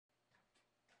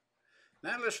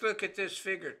Now let's look at this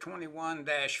figure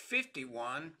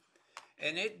 21-51,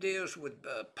 and it deals with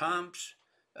pumps,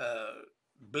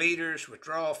 bleeders,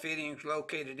 withdrawal fittings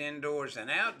located indoors and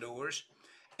outdoors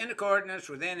in accordance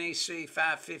with NEC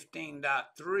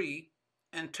 515.3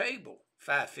 and Table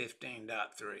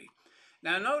 515.3.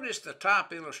 Now notice the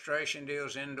top illustration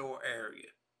deals indoor area,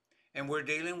 and we're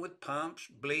dealing with pumps,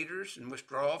 bleeders, and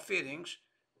withdrawal fittings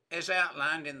as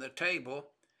outlined in the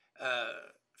table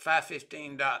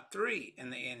 515.3 in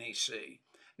the NEC.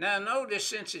 Now notice,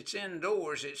 since it's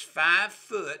indoors, it's 5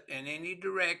 foot in any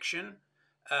direction,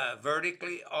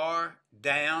 vertically or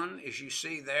down, as you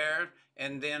see there,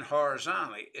 and then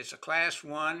horizontally. It's a Class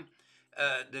 1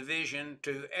 Division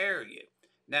 2 area.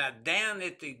 Now down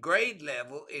at the grade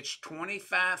level, it's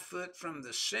 25 foot from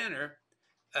the center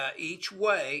each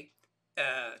way,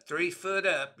 3 foot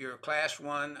up, your Class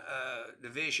 1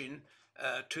 Division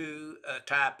 2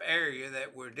 type area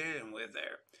that we're dealing with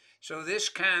there. So this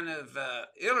kind of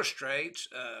illustrates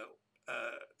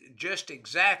just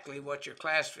exactly what your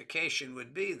classification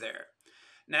would be there.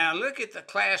 Now look at the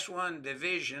Class 1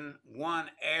 Division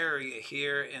 1 area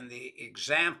here in the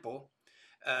example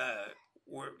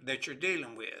that you're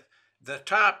dealing with. The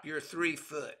top, you're 3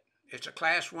 foot. It's a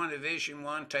Class 1 Division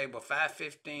 1 Table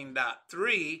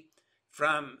 515.3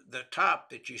 from the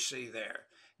top that you see there.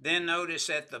 Then notice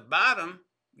at the bottom,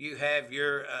 you have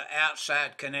your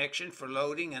outside connection for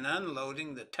loading and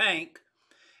unloading the tank.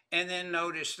 And then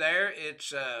notice there,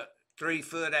 it's 3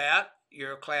 foot out,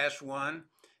 your Class 1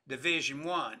 Division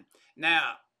 1.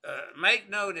 Now, make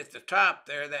note at the top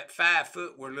there, that 5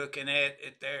 foot we're looking at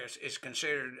it there is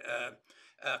considered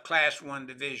Class 1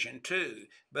 Division 2.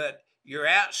 But you're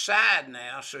outside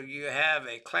now, so you have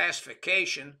a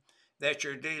classification that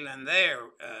you're dealing there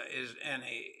is in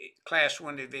a Class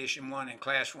 1 Division 1 and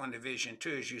Class 1 Division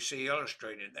 2, as you see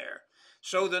illustrated there.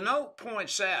 So the note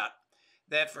points out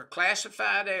that for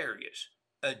classified areas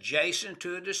adjacent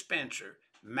to a dispenser,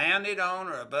 mounted on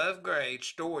or above grade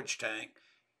storage tank,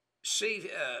 see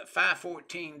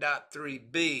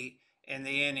 514.3b in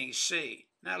the NEC.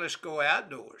 Now let's go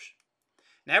outdoors.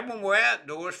 Now when we're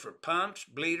outdoors for pumps,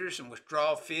 bleeders, and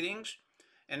withdrawal fittings,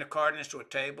 in accordance with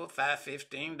Table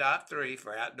 515.3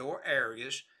 for outdoor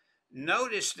areas,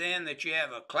 notice then that you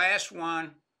have a Class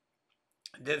 1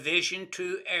 Division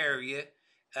 2 area,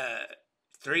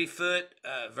 3 foot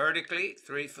vertically,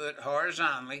 3 foot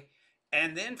horizontally,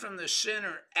 and then from the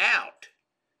center out,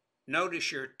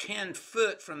 notice you're 10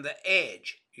 foot from the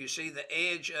edge. You see the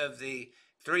edge of the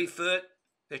 3 foot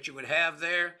that you would have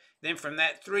there? Then from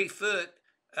that 3 foot,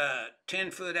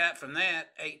 10 foot out from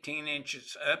that, 18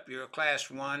 inches up, you're a Class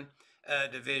 1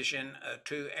 Division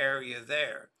 2 area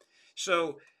there.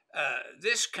 So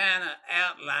this kind of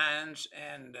outlines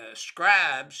and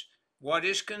describes what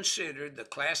is considered the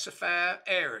classified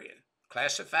area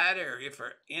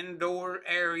for indoor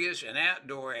areas and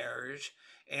outdoor areas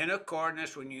in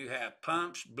accordance when you have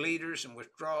pumps, bleeders, and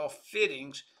withdrawal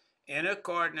fittings in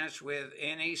accordance with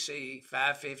NEC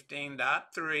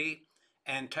 515.3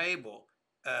 and Table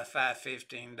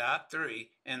 515.3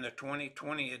 in the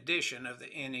 2020 edition of the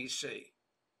NEC.